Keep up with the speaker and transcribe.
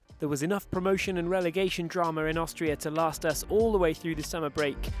There was enough promotion and relegation drama in Austria to last us all the way through the summer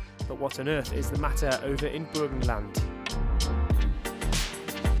break. But what on earth is the matter over in Burgenland?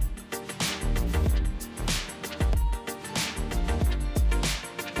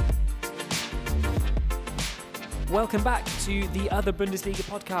 Welcome back to the Other Bundesliga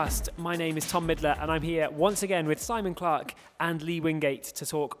podcast. My name is Tom Midler and I'm here once again with Simon Clark and Lee Wingate to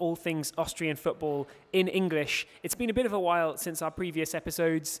talk all things Austrian football in English. It's been a bit of a while since our previous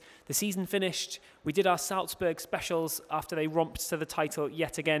episodes. The season finished. We did our Salzburg specials after they romped to the title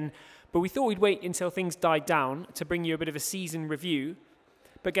yet again. But we thought we'd wait until things died down to bring you a bit of a season review.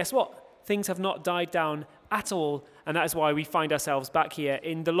 But guess what? Things have not died down at all. And that is why we find ourselves back here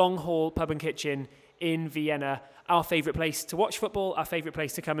in the Long Hall Pub and Kitchen in Vienna, our favourite place to watch football, our favourite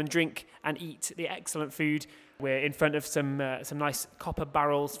place to come and drink and eat the excellent food. We're in front of some nice copper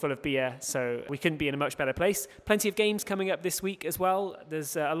barrels full of beer, so we couldn't be in a much better place. Plenty of games coming up this week as well.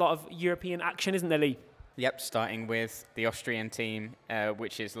 There's a lot of European action, isn't there, Lee? Yep, starting with the Austrian team,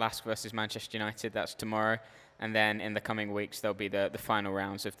 which is Lask versus Manchester United. That's tomorrow. And then in the coming weeks, there'll be the final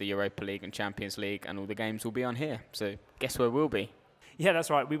rounds of the Europa League and Champions League, and all the games will be on here. So guess where we'll be? Yeah,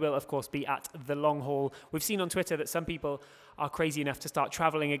 that's right. We will, of course, be at the Long Hall. We've seen on Twitter that some people are crazy enough to start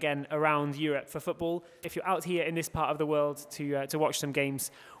travelling again around Europe for football. If you're out here in this part of the world to watch some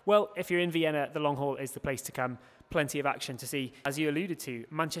games, well, if you're in Vienna, the Long Hall is the place to come. Plenty of action to see. As you alluded to,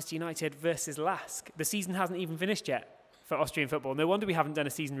 Manchester United versus Lask. The season hasn't even finished yet for Austrian football. No wonder we haven't done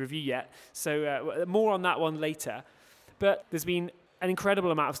a season review yet. So more on that one later. But there's been an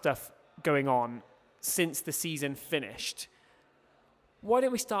incredible amount of stuff going on since the season finished. Why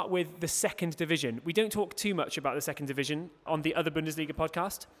don't we start with the second division? We don't talk too much about the second division on the Other Bundesliga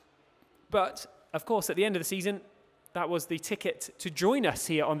podcast. But, of course, at the end of the season, that was the ticket to join us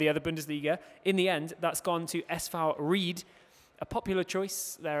here on the Other Bundesliga. In the end, that's gone to SV Ried, a popular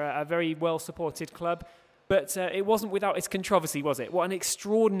choice. They're a very well-supported club. But it wasn't without its controversy, was it? What an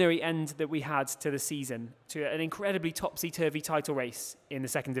extraordinary end that we had to the season, to an incredibly topsy-turvy title race in the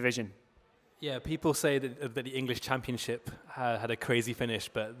second division. Yeah, people say that the English Championship had a crazy finish,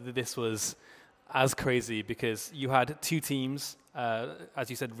 but this was as crazy because you had two teams,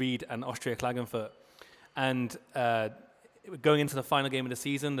 as you said, Ried and Austria Klagenfurt, and going into the final game of the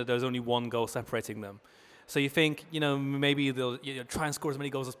season, there was only one goal separating them. So you think, maybe they'll try and score as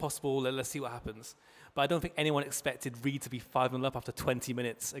many goals as possible, let's see what happens. But I don't think anyone expected Ried to be 5-0 up after 20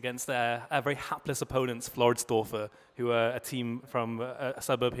 minutes against their very hapless opponents, Floridsdorfer, who are a team from a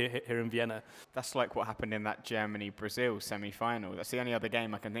suburb here in Vienna. That's like what happened in that Germany-Brazil semi-final. That's the only other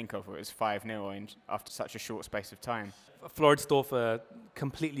game I can think of where it was 5-0 after such a short space of time. Floridsdorfer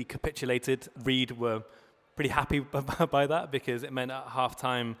completely capitulated. Ried were pretty happy by that because it meant at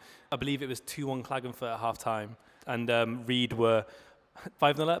half-time, I believe it was 2-1 Klagenfurt at half-time, and Ried were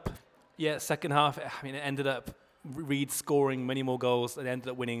 5-0 up. Yeah, second half, it ended up Ried scoring many more goals. They ended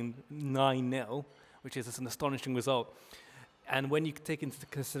up winning 9-0, which is an astonishing result. And when you take into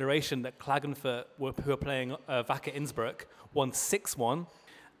consideration that Klagenfurt, who are playing Wacker Innsbruck, won 6-1,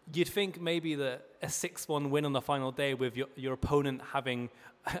 you'd think maybe that a 6-1 win on the final day with your opponent having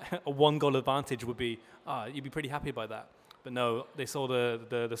a one-goal advantage would be, you'd be pretty happy by that. But no, they saw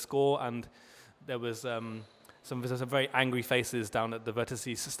the score, and there was some very angry faces down at the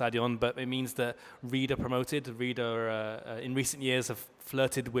Vertices Stadion, but it means that Ried are promoted. Ried are, in recent years, have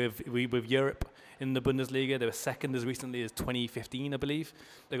flirted with Europe in the Bundesliga. They were second as recently as 2015, I believe.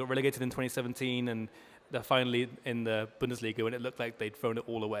 They got relegated in 2017, and they're finally in the Bundesliga when it looked like they'd thrown it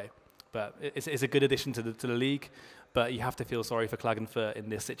all away. But it's a good addition to the league, but you have to feel sorry for Klagenfurt in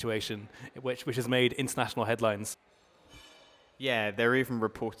this situation, which has made international headlines. Yeah, they're even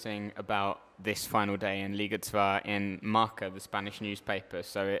reporting about this final day in Liga 2 in Marca, the Spanish newspaper.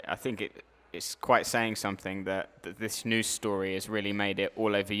 So I think it's quite saying something that this news story has really made it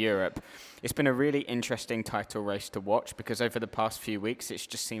all over Europe. It's been a really interesting title race to watch because over the past few weeks, it's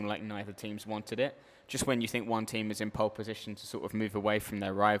just seemed like neither teams wanted it. Just when you think one team is in pole position to sort of move away from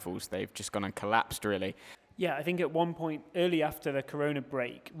their rivals, they've just gone and collapsed, really. Yeah, I think at one point, early after the Corona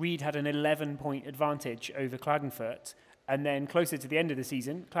break, Ried had an 11-point advantage over Klagenfurt. And then closer to the end of the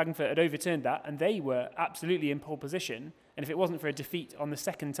season, Klagenfurt had overturned that, and they were absolutely in pole position. And if it wasn't for a defeat on the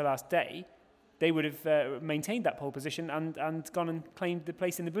second to last day, they would have maintained that pole position and gone and claimed the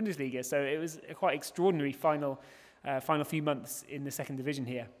place in the Bundesliga. So it was a quite extraordinary final few months in the second division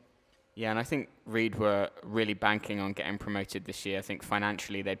here. Yeah, and I think Ried were really banking on getting promoted this year. I think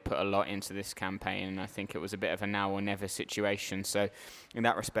financially they'd put a lot into this campaign, and I think it was a bit of a now or never situation. So in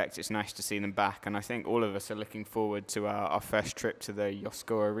that respect, it's nice to see them back, and I think all of us are looking forward to our first trip to the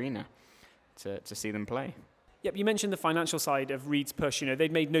Josko Arena to see them play. Yep, you mentioned the financial side of Reed's push. You know,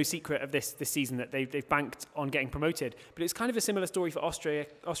 they've made no secret of this season that they've banked on getting promoted. But it's kind of a similar story for Austria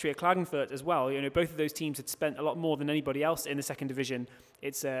Klagenfurt as well. You know, both of those teams had spent a lot more than anybody else in the second division.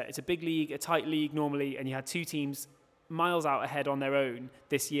 It's a big league, a tight league normally, and you had two teams miles out ahead on their own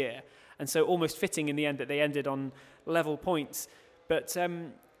this year. And so almost fitting in the end that they ended on level points. But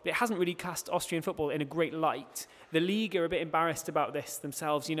it hasn't really cast Austrian football in a great light. The league are a bit embarrassed about this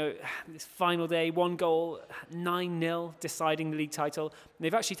themselves. You know, this final day, 1 goal, 9-0, deciding the league title. And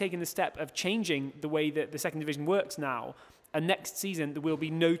they've actually taken the step of changing the way that the second division works now. And next season, there will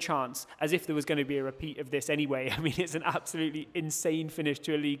be no chance, as if there was going to be a repeat of this anyway. I mean, it's an absolutely insane finish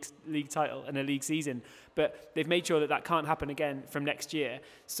to a league title and a league season. But they've made sure that can't happen again from next year.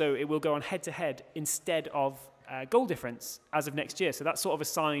 So it will go on head-to-head instead of goal difference as of next year. So that's sort of a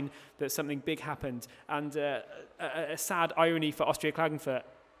sign that something big happened. And a sad irony for Austria Klagenfurt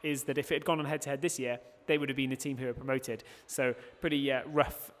is that if it had gone on head-to-head this year, they would have been the team who were promoted. So pretty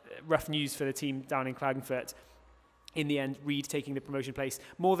rough news for the team down in Klagenfurt. In the end, Reed taking the promotion place.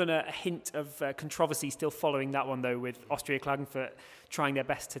 More than a hint of controversy still following that one, though, with Austria Klagenfurt trying their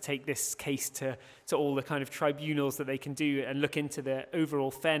best to take this case to all the kind of tribunals that they can do and look into the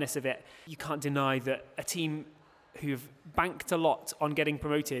overall fairness of it. You can't deny that a team who've banked a lot on getting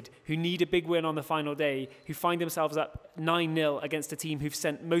promoted, who need a big win on the final day, who find themselves up 9-0 against a team who've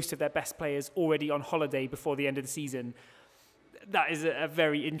sent most of their best players already on holiday before the end of the season. That is a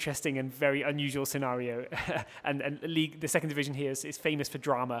very interesting and very unusual scenario. and the second division here is famous for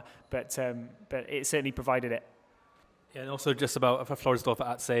drama, but it certainly provided it. Yeah, and also just about for Floridsdorf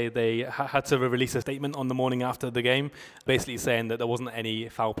at say they had to release a statement on the morning after the game, basically saying that there wasn't any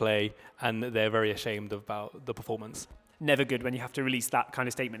foul play and that they're very ashamed about the performance. Never good when you have to release that kind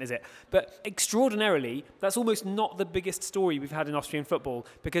of statement, is it? But extraordinarily, that's almost not the biggest story we've had in Austrian football,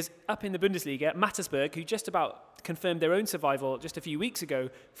 because up in the Bundesliga, Mattersburg, who just about confirmed their own survival just a few weeks ago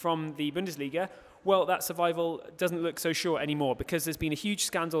from the Bundesliga, well, that survival doesn't look so sure anymore, because there's been a huge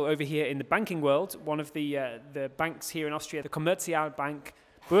scandal over here in the banking world. One of the banks here in Austria, the Commerzialbank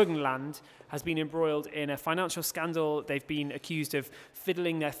Burgenland, has been embroiled in a financial scandal. They've been accused of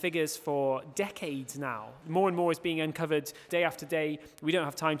fiddling their figures for decades now. More and more is being uncovered day after day. We don't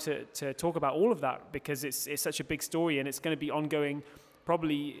have time to talk about all of that because it's such a big story, and it's going to be ongoing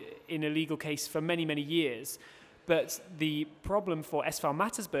probably in a legal case for many, many years. But the problem for SV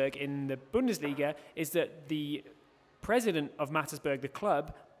Mattersburg in the Bundesliga is that the president of Mattersburg, the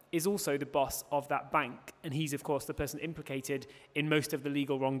club, is also the boss of that bank. And he's, of course, the person implicated in most of the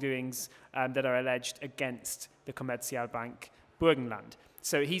legal wrongdoings that are alleged against the Commerzialbank Burgenland.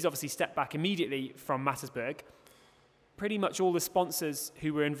 So he's obviously stepped back immediately from Mattersburg. Pretty much all the sponsors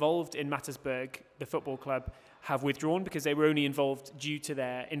who were involved in Mattersburg, the football club, have withdrawn because they were only involved due to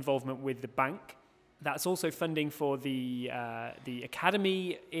their involvement with the bank. That's also funding for the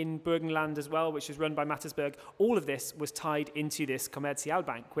academy in Burgenland as well, which is run by Mattersburg. All of this was tied into this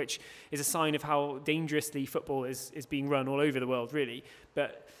Commerzialbank, which is a sign of how dangerously football is being run all over the world, really.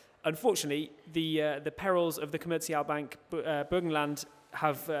 But unfortunately, the perils of the Commerzialbank Burgenland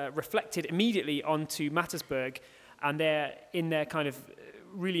have reflected immediately onto Mattersburg, and they're in their kind of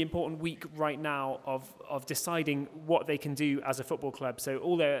really important week right now of deciding what they can do as a football club. So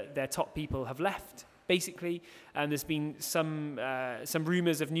all their top people have left, basically, and there's been some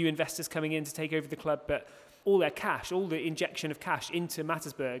rumours of new investors coming in to take over the club, but all their cash, all the injection of cash into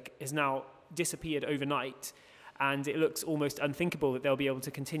Mattersburg has now disappeared overnight, and it looks almost unthinkable that they'll be able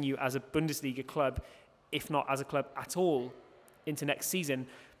to continue as a Bundesliga club, if not as a club at all, into next season.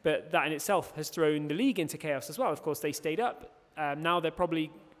 But that in itself has thrown the league into chaos as well. Of course, they stayed up. Now they're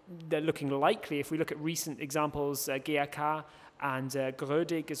looking likely, if we look at recent examples, GRK and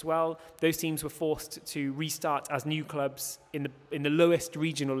Grödig as well, those teams were forced to restart as new clubs in the lowest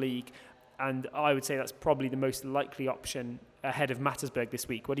regional league, and I would say that's probably the most likely option ahead of Mattersburg this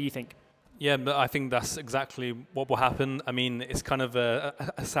week. What do you think? Yeah, but I think that's exactly what will happen. I mean, it's kind of a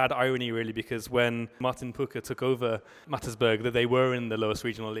sad irony, really, because when Martin Puka took over Mattersburg, that they were in the lowest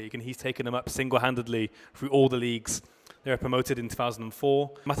regional league, and he's taken them up single-handedly through all the leagues. They were promoted in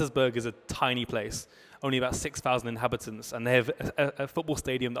 2004. Mattersburg is a tiny place, only about 6,000 inhabitants, and they have a football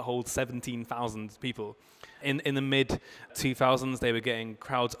stadium that holds 17,000 people. In the mid-2000s, they were getting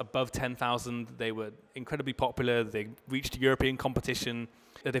crowds above 10,000. They were incredibly popular. They reached European competition.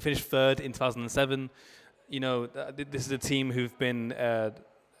 They finished third in 2007. You know, this is a team who've been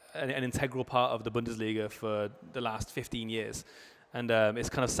an integral part of the Bundesliga for the last 15 years. And it's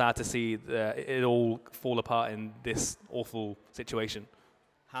kind of sad to see it all fall apart in this awful situation.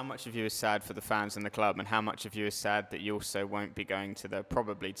 How much of you is sad for the fans in the club, and how much of you is sad that you also won't be going to the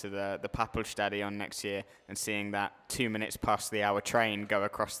Papelstadion next year and seeing that 2 minutes past the hour train go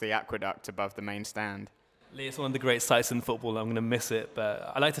across the aqueduct above the main stand? Lee, it's one of the great sights in football. I'm going to miss it,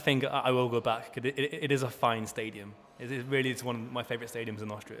 but I like to think I will go back. It is a fine stadium. It really is one of my favourite stadiums in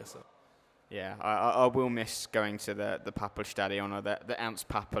Austria. So. Yeah, I will miss going to the Papelstadion, or the Ernst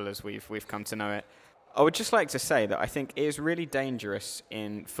Papel as we've come to know it. I would just like to say that I think it is really dangerous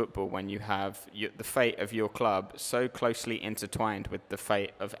in football when you have the fate of your club so closely intertwined with the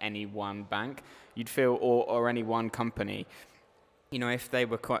fate of any one bank. You'd feel, or any one company. You know, if they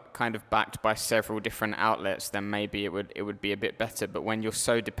were kind of backed by several different outlets, then maybe it would be a bit better. But when you're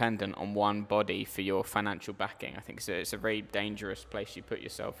so dependent on one body for your financial backing, I think it's a very dangerous place you put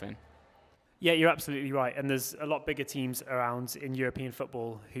yourself in. Yeah, you're absolutely right. And there's a lot bigger teams around in European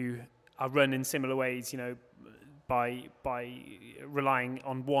football who are run in similar ways, you know, by relying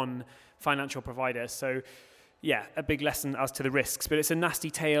on one financial provider. So, yeah, a big lesson as to the risks. But it's a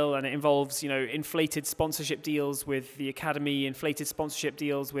nasty tale, and it involves, you know, inflated sponsorship deals with the academy, inflated sponsorship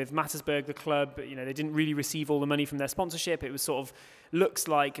deals with Mattersburg, the club. You know, they didn't really receive all the money from their sponsorship. It was sort of looks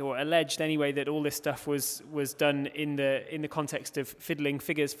like, or alleged anyway, that all this stuff was done in the context of fiddling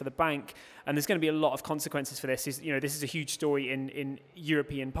figures for the bank. And there's going to be a lot of consequences for this. You know, this is a huge story in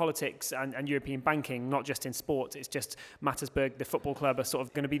European politics and European banking, not just in sport. It's just Mattersburg, the football club, are sort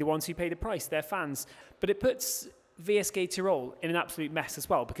of going to be the ones who pay the price, their fans. But it puts VSK Tyrol in an absolute mess as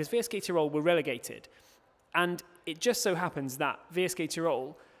well, because VSK Tyrol were relegated. And it just so happens that VSK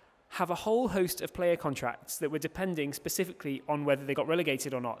Tyrol have a whole host of player contracts that were depending specifically on whether they got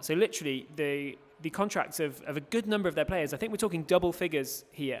relegated or not. So literally, the contracts of a good number of their players, I think we're talking double figures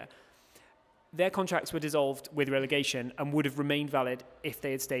here, their contracts were dissolved with relegation and would have remained valid if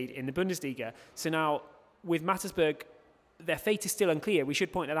they had stayed in the Bundesliga. So now, with Mattersburg, their fate is still unclear. We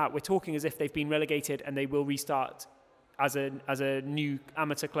should point that out. We're talking as if they've been relegated and they will restart as a new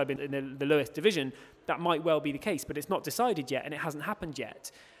amateur club in the lowest division. That might well be the case, but it's not decided yet, and it hasn't happened yet.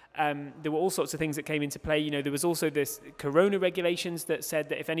 There were all sorts of things that came into play. You know, there was also this Corona regulations that said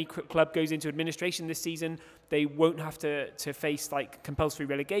that if any club goes into administration this season, they won't have to face like compulsory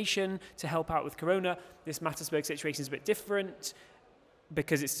relegation to help out with Corona. This Mattersburg situation is a bit different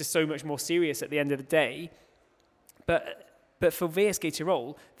because it's just so much more serious at the end of the day. But for VSK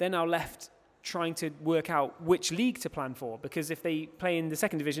Tyrol, they're now left trying to work out which league to plan for, because if they play in the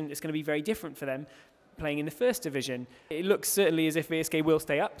second division, it's going to be very different for them playing in the first division. It looks certainly as if VSK will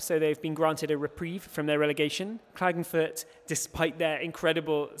stay up, so they've been granted a reprieve from their relegation. Klagenfurt, despite their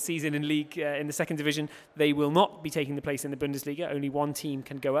incredible season in league in the second division, they will not be taking the place in the Bundesliga. Only one team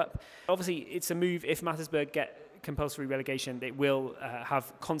can go up. Obviously, it's a move. If Mattersburg get compulsory relegation, it will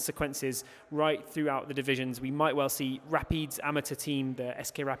have consequences right throughout the divisions. We might well see Rapid's amateur team, the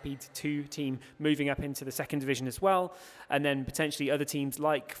SK Rapid 2 team, moving up into the second division as well, and then potentially other teams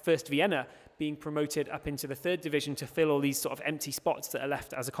like First Vienna being promoted up into the third division to fill all these sort of empty spots that are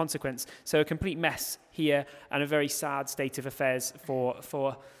left as a consequence. So a complete mess here, and a very sad state of affairs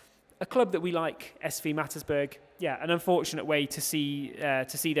for a club that we like, SV Mattersburg. Yeah, an unfortunate way to see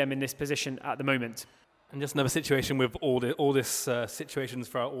them in this position at the moment. And just another situation with all this situations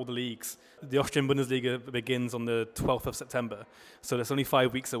throughout all the leagues. The Austrian Bundesliga begins on the 12th of September, so that's only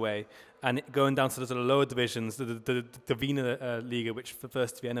 5 weeks away. And going down to the lower divisions, the Wiener Liga, which the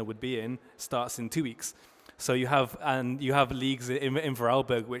first Vienna would be in, starts in 2 weeks. So you have leagues in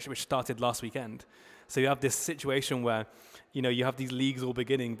Vorarlberg, which started last weekend. So you have this situation where, you know, you have these leagues all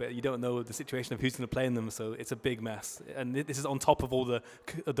beginning, but you don't know the situation of who's going to play in them. So it's a big mess, and this is on top of all the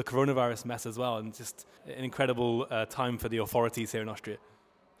coronavirus mess as well, and just an incredible time for the authorities here in Austria.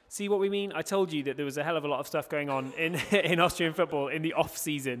 See what we mean? I told you that there was a hell of a lot of stuff going on in Austrian football in the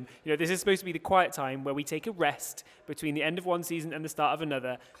off-season. You know, this is supposed to be the quiet time where we take a rest between the end of one season and the start of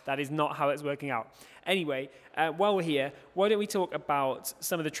another. That is not how it's working out. Anyway, while we're here, why don't we talk about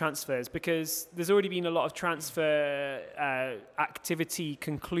some of the transfers? Because there's already been a lot of transfer activity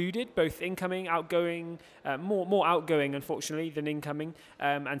concluded, both incoming, outgoing, more outgoing, unfortunately, than incoming,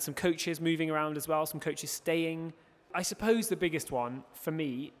 and some coaches moving around as well, some coaches staying. I suppose the biggest one for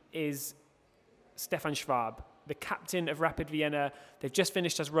me is Stefan Schwab, the captain of Rapid Vienna. They've just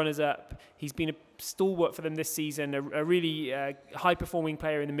finished as runners-up. He's been a stalwart for them this season, a really high-performing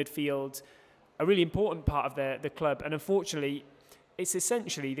player in the midfield, a really important part of the club. And unfortunately, it's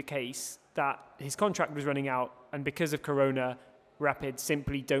essentially the case that his contract was running out, and because of Corona, Rapid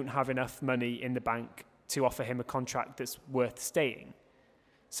simply don't have enough money in the bank to offer him a contract that's worth staying.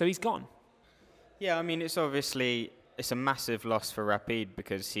 So he's gone. Yeah, I mean, it's obviously it's a massive loss for Rapid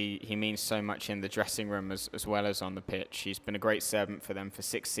because he means so much in the dressing room as well as on the pitch. He's been a great servant for them for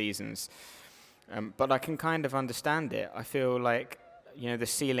 6 seasons. But I can kind of understand it. I feel like, the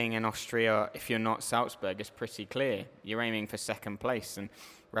ceiling in Austria, if you're not Salzburg, is pretty clear. You're aiming for second place, and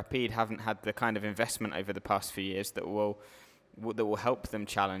Rapid haven't had the kind of investment over the past few years that will help them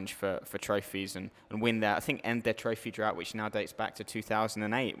challenge for trophies and win their, I think, end their trophy drought, which now dates back to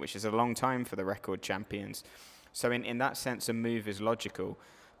 2008, which is a long time for the record champions. So in that sense, a move is logical.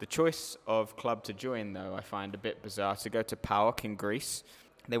 The choice of club to join, though, I find a bit bizarre. To go to PAOK in Greece.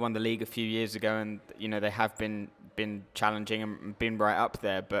 They won the league a few years ago, and they have been challenging and been right up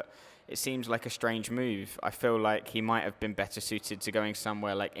there, but it seems like a strange move. I feel like he might have been better suited to going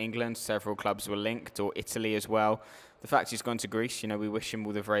somewhere like England. Several clubs were linked, or Italy as well. The fact he's gone to Greece, we wish him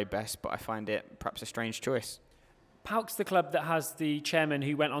all the very best, but I find it perhaps a strange choice. PAOK's the club that has the chairman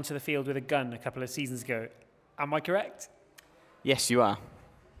who went onto the field with a gun a couple of seasons ago. Am I correct? Yes, you are.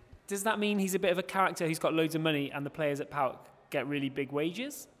 Does that mean he's a bit of a character who's got loads of money and the players at PAOK get really big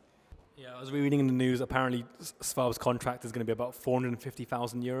wages? Yeah, I was reading in the news, apparently Svab's contract is going to be about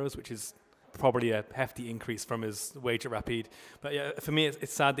 450,000 euros, which is probably a hefty increase from his wage at Rapid. But yeah, for me,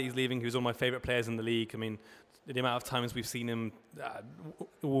 it's sad that he's leaving. He was one of my favourite players in the league. I mean, the amount of times we've seen him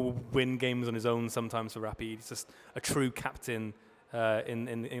win games on his own sometimes for Rapid. He's just a true captain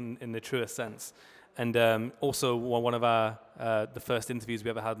in the truest sense. And also one of the first interviews we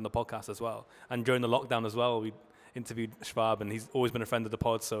ever had on the podcast as well. And during the lockdown as well, we interviewed Schwab, and he's always been a friend of the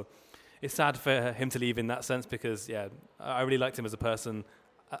pod. So it's sad for him to leave in that sense because, I really liked him as a person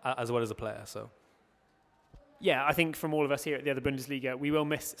as well as a player. So, yeah, I think from all of us here at the other Bundesliga, we will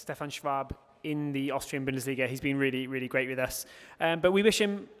miss Stefan Schwab in the Austrian Bundesliga. He's been really, really great with us. But we wish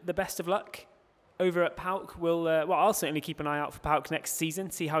him the best of luck over at PAOK. I'll certainly keep an eye out for PAOK next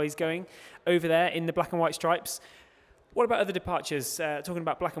season, see how he's going over there in the black and white stripes. What about other departures? Talking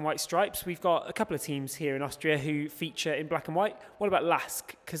about black and white stripes, we've got a couple of teams here in Austria who feature in black and white. What about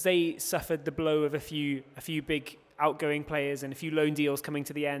LASK? Because they suffered the blow of a few big outgoing players and a few loan deals coming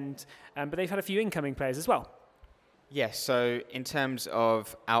to the end, but they've had a few incoming players as well. Yes, so in terms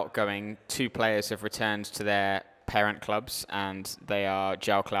of outgoing, 2 players have returned to their parent clubs, and they are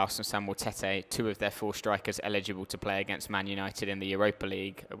João Klaus and Samuel Tete, 2 of their 4 strikers eligible to play against Man United in the Europa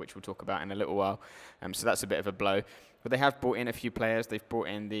League, which we'll talk about in a little while. So that's a bit of a blow. But they have brought in a few players. They've brought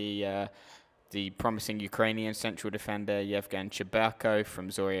in the promising Ukrainian central defender Yevgen Cheberko from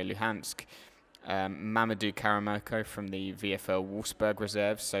Zorya Luhansk, Mamadou Karamoko from the VfL Wolfsburg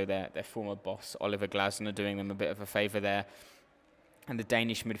reserves, so their former boss Oliver Glasner doing them a bit of a favour there, and the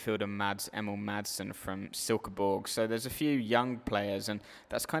Danish midfielder Mads Emil Madsen from Silkeborg. So there's a few young players, and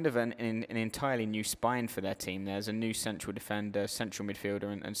that's kind of an entirely new spine for their team. There's a new central defender, central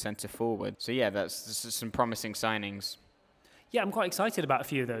midfielder, and centre forward. So yeah, that's some promising signings. Yeah, I'm quite excited about a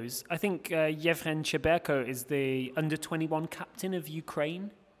few of those. I think Yevgen Cheberko is the under-21 captain of Ukraine.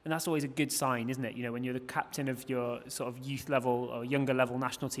 And that's always a good sign, isn't it? When you're the captain of your sort of youth level or younger level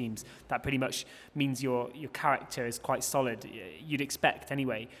national teams, that pretty much means your character is quite solid. You'd expect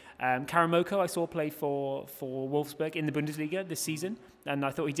anyway. Karamoko I saw play for Wolfsburg in the Bundesliga this season, and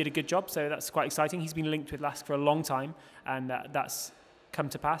I thought he did a good job, so that's quite exciting. He's been linked with LASK for a long time, and that's come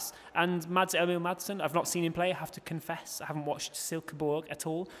to pass. And Mads Emil Madsen, I've not seen him play, I have to confess. I haven't watched Silkeborg at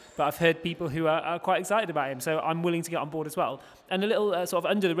all, but I've heard people who are quite excited about him, so I'm willing to get on board as well. And a little sort of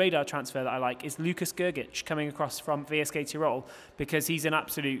under-the-radar transfer that I like is Lukas Gergic coming across from VSK Tirol, because he's an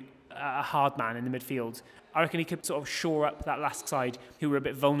absolute hard man in the midfield. I reckon he could sort of shore up that LASK side, who were a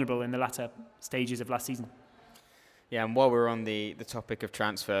bit vulnerable in the latter stages of last season. Yeah, and while we're on the topic of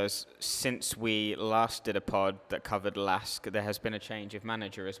transfers, since we last did a pod that covered LASK, there has been a change of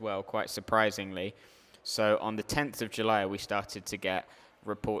manager as well, quite surprisingly. So on the 10th of July, we started to get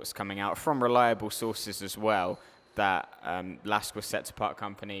reports coming out from reliable sources as well that LASK was set to part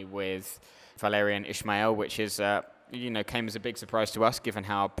company with Valerian Ismail, which is came as a big surprise to us given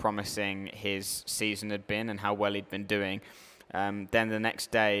how promising his season had been and how well he'd been doing. Then the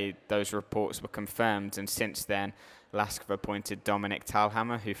next day, those reports were confirmed, and since then, LASK have appointed Dominik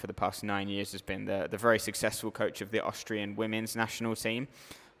Thalhammer, who for the past 9 years has been the very successful coach of the Austrian women's national team.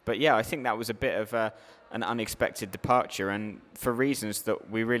 But yeah, I think that was a bit of an unexpected departure, and for reasons that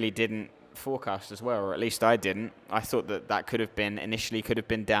we really didn't forecast as well, or at least I didn't. I thought that could have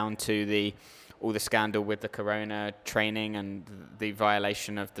been down to all the scandal with the corona training and the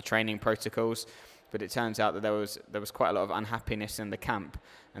violation of the training protocols. But it turns out that there was quite a lot of unhappiness in the camp,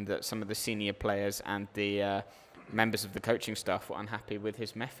 and that some of the senior players and the members of the coaching staff were unhappy with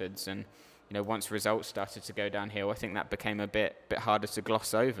his methods. And once results started to go downhill, I think that became a bit harder to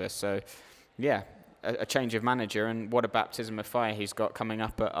gloss over. So, yeah, a change of manager, and what a baptism of fire he's got coming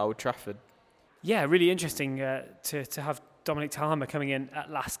up at Old Trafford. Yeah, really interesting to have Dominic Talhammer coming in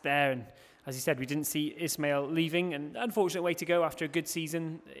at Lask there. And as you said, we didn't see Ismail leaving. An unfortunate way to go after a good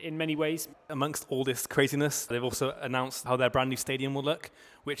season in many ways. Amongst all this craziness, they've also announced how their brand new stadium will look,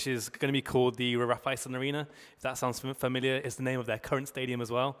 which is going to be called the Raiffeisen Arena. If that sounds familiar, it's the name of their current stadium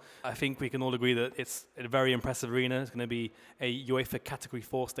as well. I think we can all agree that it's a very impressive arena. It's going to be a UEFA Category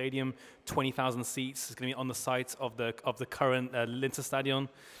 4 stadium, 20,000 seats. It's going to be on the site of the current Linzer Stadion.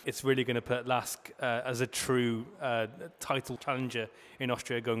 It's really going to put Lask as a true title challenger in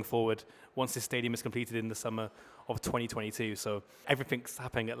Austria going forward once this stadium is completed in the summer of 2022. So everything's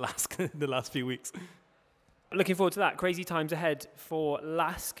happening at Lask in the last few weeks. Looking forward to that. Crazy times ahead for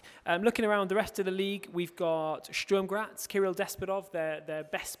Lask. Looking around the rest of the league, we've got Sturm Graz, Kirill Despodov, their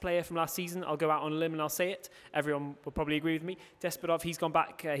best player from last season. I'll go out on a limb and I'll say it. Everyone will probably agree with me. Despodov, he's gone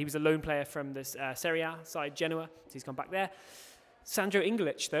back. He was a loan player from the Serie A side, Genoa, so he's gone back there. Sandro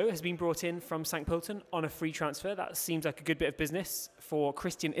Ingalic, though, has been brought in from St. Pölten on a free transfer. That seems like a good bit of business for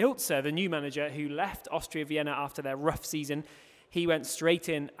Christian Ilzer, the new manager who left Austria Vienna after their rough season. He went straight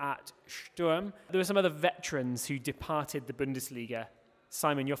in at Sturm. There were some other veterans who departed the Bundesliga.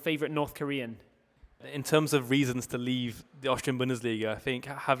 Simon, your favourite North Korean? In terms of reasons to leave the Austrian Bundesliga, I think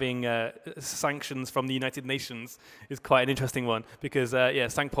having sanctions from the United Nations is quite an interesting one because,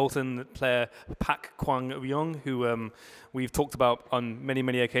 St. Pölten player Pak Kwang-ryong, who we've talked about on many,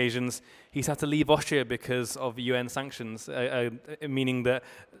 many occasions, he's had to leave Austria because of UN sanctions, meaning that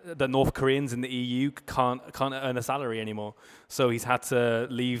the North Koreans in the EU can't earn a salary anymore. So he's had to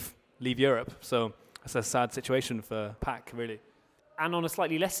leave Europe. So it's a sad situation for Pak, really. And on a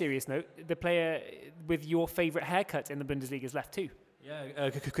slightly less serious note, the player with your favourite haircut in the Bundesliga has left too.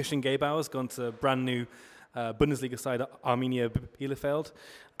 Yeah, Christian Gebauer's gone to brand new Bundesliga side Arminia Bielefeld.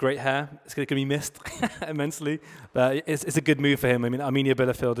 Great hair. It's going to be missed immensely, but it's a good move for him. I mean, Arminia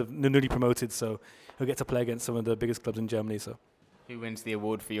Bielefeld are newly promoted, so he'll get to play against some of the biggest clubs in Germany. So, who wins the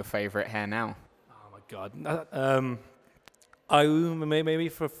award for your favourite hair now? Oh my God, Ayew maybe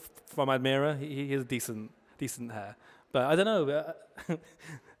from Admira. He has decent hair. But I don't know.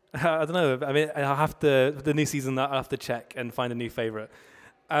 I don't know. I mean, I'll have to, the new season, I'll have to check and find a new favourite.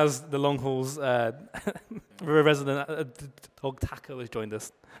 As the long haul's resident dog Taco has joined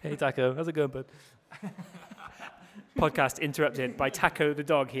us. Hey Taco, how's it going, bud? Podcast interrupted by Taco the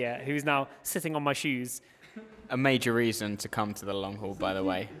dog here, who's now sitting on my shoes. A major reason to come to the long haul, by the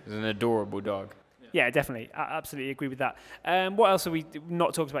way. It's an adorable dog. Yeah, definitely. I absolutely agree with that. What else have we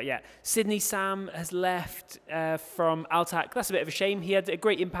not talked about yet? Sydney Sam has left from Altach. That's a bit of a shame. He had a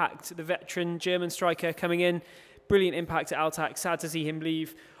great impact, the veteran German striker coming in. Brilliant impact at Altach. Sad to see him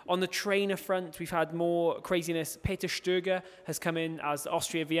leave. On the trainer front, we've had more craziness. Peter Stöger has come in as the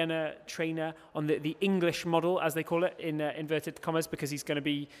Austria Vienna trainer on the English model, as they call it, in inverted commas, because he's going to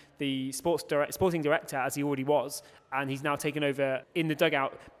be the sporting director, as he already was. And he's now taken over in the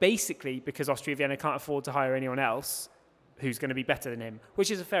dugout, basically because Austria Vienna can't afford to hire anyone else who's going to be better than him,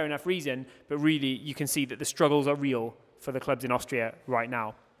 which is a fair enough reason. But really, you can see that the struggles are real for the clubs in Austria right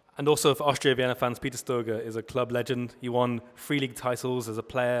now. And also for Austria Vienna fans, Peter Stöger is a club legend. He won 3 league titles as a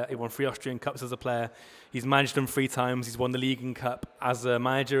player. He won 3 Austrian Cups as a player. He's managed them 3 times. He's won the League and Cup as a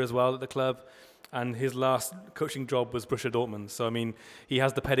manager as well at the club. And his last coaching job was Borussia Dortmund. So, I mean, he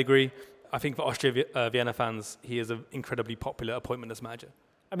has the pedigree. I think for Austria Vienna fans, he is an incredibly popular appointment as manager.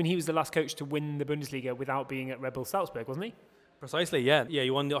 I mean, he was the last coach to win the Bundesliga without being at Red Bull Salzburg, wasn't he? Precisely, yeah. Yeah, he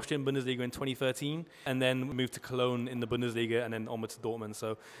won the Austrian Bundesliga in 2013 and then moved to Cologne in the Bundesliga and then onwards to Dortmund.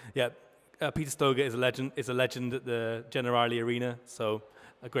 So, yeah, Peter Stöger is a legend at the Generali Arena, so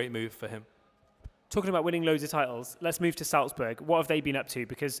a great move for him. Talking about winning loads of titles, let's move to Salzburg. What have they been up to?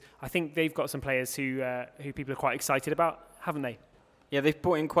 Because I think they've got some players who people are quite excited about, haven't they? Yeah, they've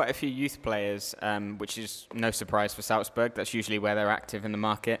brought in quite a few youth players, which is no surprise for Salzburg. That's usually where they're active in the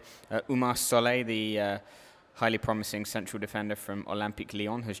market. Umar Solé, the highly promising central defender from Olympique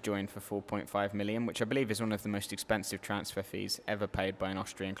Lyon, has joined for 4.5 million, which I believe is one of the most expensive transfer fees ever paid by an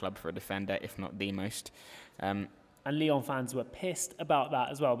Austrian club for a defender, if not the most. And Lyon fans were pissed about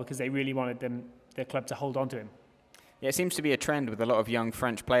that as well because they really wanted their club to hold on to him. Yeah, it seems to be a trend with a lot of young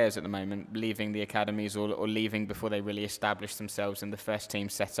French players at the moment, leaving the academies or leaving before they really establish themselves in the first team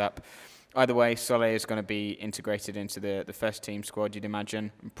setup. Either way, Solé is going to be integrated into the first team squad, you'd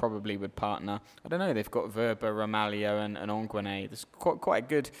imagine, and probably would partner. I don't know, they've got Verba, Ramalho and Onguene. There's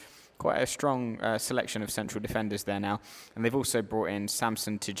quite a strong selection of central defenders there now. And they've also brought in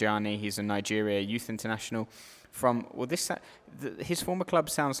Samson Tijani. He's a Nigeria youth international from, his former club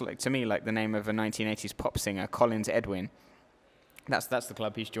sounds like to me like the name of a 1980s pop singer, Collins Edwin. That's the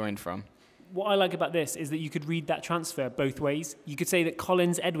club he's joined from. what I like about this is that you could read that transfer both ways. You could say that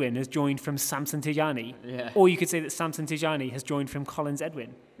Collins Edwin has joined from Samson Tijani, or you could say that Samson Tijani has joined from Collins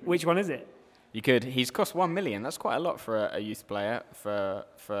Edwin. Which one is it? You could. He's cost 1 million. That's quite a lot for a youth player for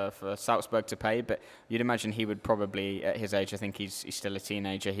Salzburg to pay. But you'd imagine he would probably, at his age, I think he's still a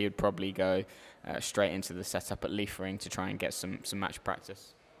teenager. He would probably go straight into the setup at Liefering to try and get some match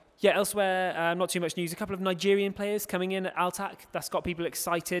practice. Yeah, elsewhere, not too much news. A couple of Nigerian players coming in at Altak. That's got people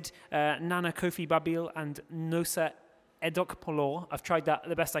excited. Nana Kofi Babil and Nosa Edokpolo. I've tried that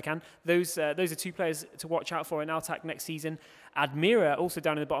the best I can. Those are two players to watch out for in Altak next season. Admira, also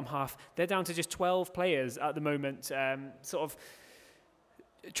down in the bottom half. They're down to just 12 players at the moment. Sort of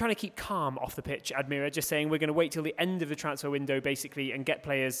trying to keep calm off the pitch, Admira, just saying we're going to wait till the end of the transfer window, basically, and get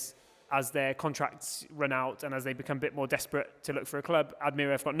players as their contracts run out and as they become a bit more desperate to look for a club.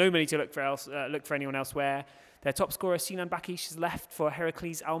 Admira have got no money to look for anyone elsewhere. Their top scorer, Sinan Bakish, has left for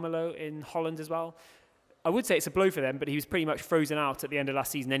Heracles Almelo in Holland as well. I would say it's a blow for them, but he was pretty much frozen out at the end of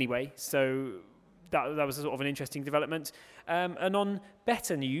last season anyway, so that was a sort of an interesting development. And on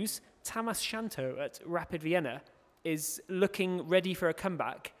better news, Tamas Shanto at Rapid Vienna is looking ready for a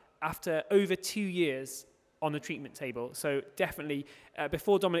comeback after over 2 years on the treatment table. So definitely,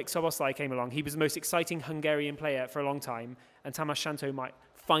 before Dominik Soboslai came along, he was the most exciting Hungarian player for a long time, and Tamas Shanto might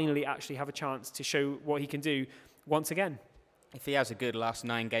finally actually have a chance to show what he can do once again. If he has a good last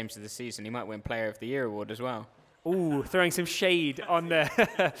 9 games of the season, he might win Player of the Year award as well. Ooh, throwing some shade on the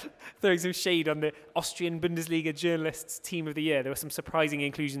Austrian Bundesliga journalists' team of the year. There were some surprising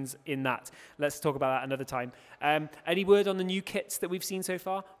inclusions in that. Let's talk about that another time. Any word on the new kits that we've seen so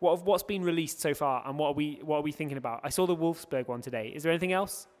far? What's been released so far, and what are we thinking about? I saw the Wolfsburg one today. Is there anything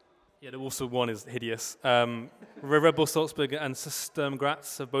else? Yeah, the Wolfsburg one is hideous. Red Bull Salzburg and Sturm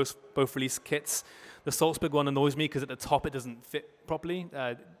Graz have both released kits. The Salzburg one annoys me because at the top it doesn't fit properly.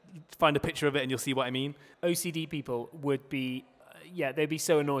 Find a picture of it and you'll see what I mean. OCD people would be, they'd be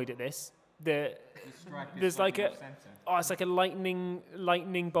so annoyed at this. There's like it's like a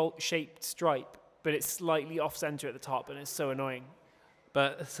lightning bolt shaped stripe, but it's slightly off center at the top, and it's so annoying.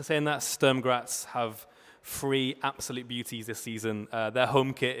 But saying that, Sturm Graz have 3 absolute beauties this season. Their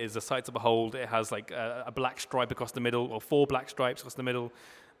home kit is a sight to behold. It has like a black stripe across the middle, or 4 black stripes across the middle.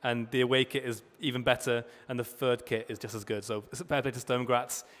 And the away kit is even better, and the third kit is just as good. So fair play to Sturm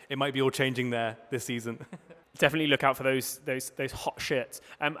Graz. It might be all changing there this season. Definitely look out for those hot shirts.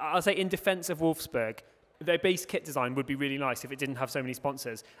 I'll say in defence of Wolfsburg, their base kit design would be really nice if it didn't have so many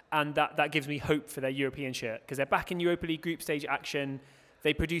sponsors, and that gives me hope for their European shirt, because they're back in Europa League group stage action.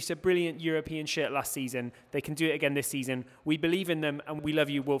 They produced a brilliant European shirt last season. They can do it again this season. We believe in them, and we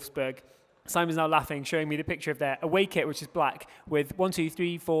love you, Wolfsburg. Simon's now laughing, showing me the picture of their away kit, which is black, with 1, 2,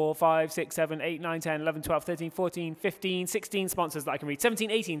 3, 4, 5, 6, 7, 8, 9, 10, 11, 12, 13, 14, 15, 16 sponsors that I can read. 17,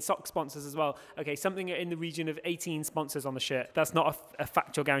 18 sock sponsors as well. Okay, something in the region of 18 sponsors on the shirt. That's not a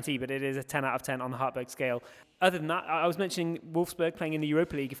factual guarantee, but it is a 10 out of 10 on the Hartberg scale. Other than that, I was mentioning Wolfsburg playing in the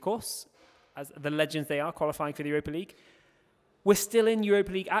Europa League, of course, as the legends they are, qualifying for the Europa League. We're still in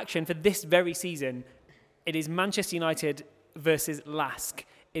Europa League action for this very season. It is Manchester United versus Lask.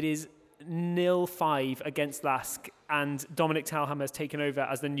 It is 0-5 against Lask, and Dominic Talham has taken over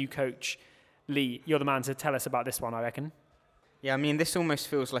as the new coach. Lee, you're the man to tell us about this one, I reckon. Yeah, I mean, this almost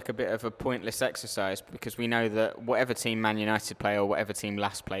feels like a bit of a pointless exercise, because we know that whatever team Man United play or whatever team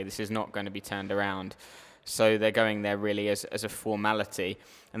Lask play, this is not going to be turned around. So they're going there really as a formality.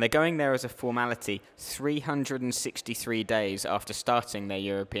 And they're going there as a formality 363 days after starting their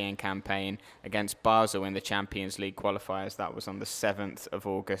European campaign against Basel in the Champions League qualifiers. That was on the 7th of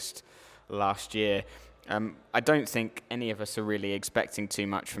August last year. I don't think any of us are really expecting too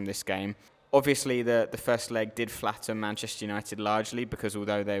much from this game. Obviously, the first leg did flatter Manchester United largely, because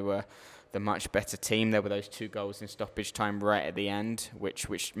although they were the much better team, there were those 2 goals in stoppage time right at the end,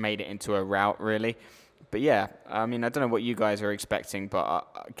 which made it into a rout, really. But yeah, I mean, I don't know what you guys are expecting,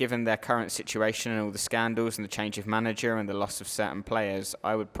 but given their current situation and all the scandals and the change of manager and the loss of certain players,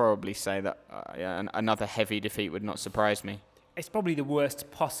 I would probably say that another heavy defeat would not surprise me. It's probably the worst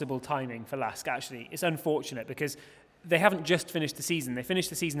possible timing for Lask, actually. It's unfortunate because they haven't just finished the season. They finished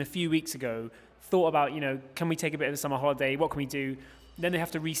the season a few weeks ago, thought about, can we take a bit of a summer holiday? What can we do? Then they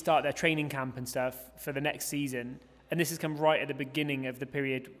have to restart their training camp and stuff for the next season. And this has come right at the beginning of the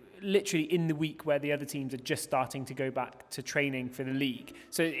period, literally in the week where the other teams are just starting to go back to training for the league.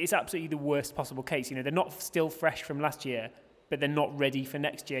 So it's absolutely the worst possible case. They're not still fresh from last year, but they're not ready for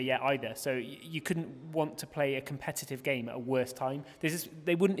next year yet either. So you couldn't want to play a competitive game at a worse time.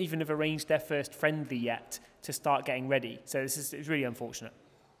 They wouldn't even have arranged their first friendly yet to start getting ready. So it's really unfortunate.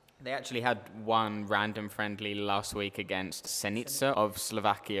 They actually had one random friendly last week against Senica of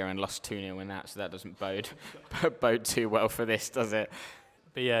Slovakia and lost 2-0 in that, so that doesn't bode too well for this, does it?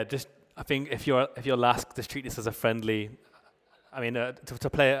 But yeah, I think if you're Lask, just treat this as a friendly. I mean, to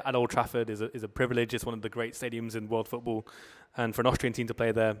play at Old Trafford is a privilege. It's one of the great stadiums in world football, and for an Austrian team to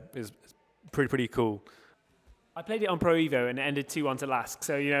play there is pretty cool. I played it on Pro Evo and it ended 2-1 to Lask.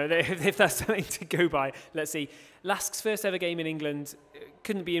 So, if that's something to go by, let's see. Lask's first ever game in England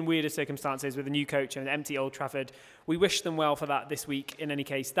couldn't be in weirder circumstances with a new coach and an empty Old Trafford. We wish them well for that this week in any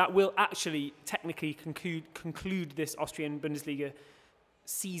case. That will actually technically conclude this Austrian Bundesliga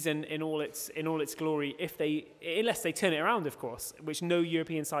season in all its glory, unless they turn it around, of course, which no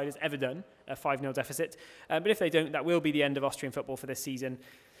European side has ever done, a 5-0 deficit. But if they don't, that will be the end of Austrian football for this season.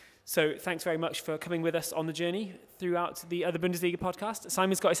 So thanks very much for coming with us on the journey throughout the other Bundesliga podcast.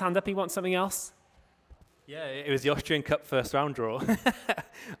 Simon's got his hand up. He wants something else. Yeah, it was the Austrian Cup first round draw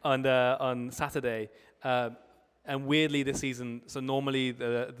on Saturday. And weirdly this season, so normally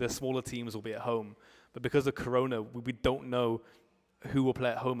the smaller teams will be at home. But because of Corona, we don't know who will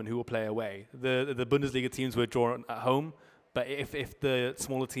play at home and who will play away. The Bundesliga teams were drawn at home, but if the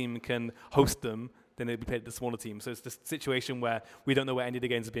smaller team can host them, then they'll be played at the smaller team. So it's this situation where we don't know where any of the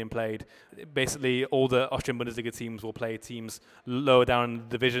games are being played. Basically, all the Austrian Bundesliga teams will play teams lower down in the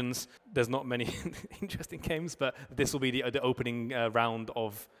divisions. There's not many interesting games, but this will be the opening round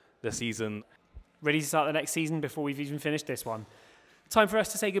of the season. Ready to start the next season before we've even finished this one. Time for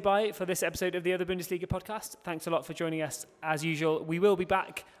us to say goodbye for this episode of the Other Bundesliga podcast. Thanks a lot for joining us as usual. We will be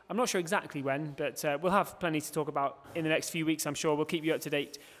back. I'm not sure exactly when, but we'll have plenty to talk about in the next few weeks, I'm sure. We'll keep you up to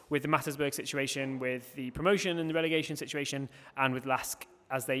date with the Mattersburg situation, with the promotion and the relegation situation, and with Lask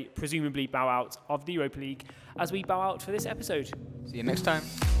as they presumably bow out of the Europa League, as we bow out for this episode. See you next time.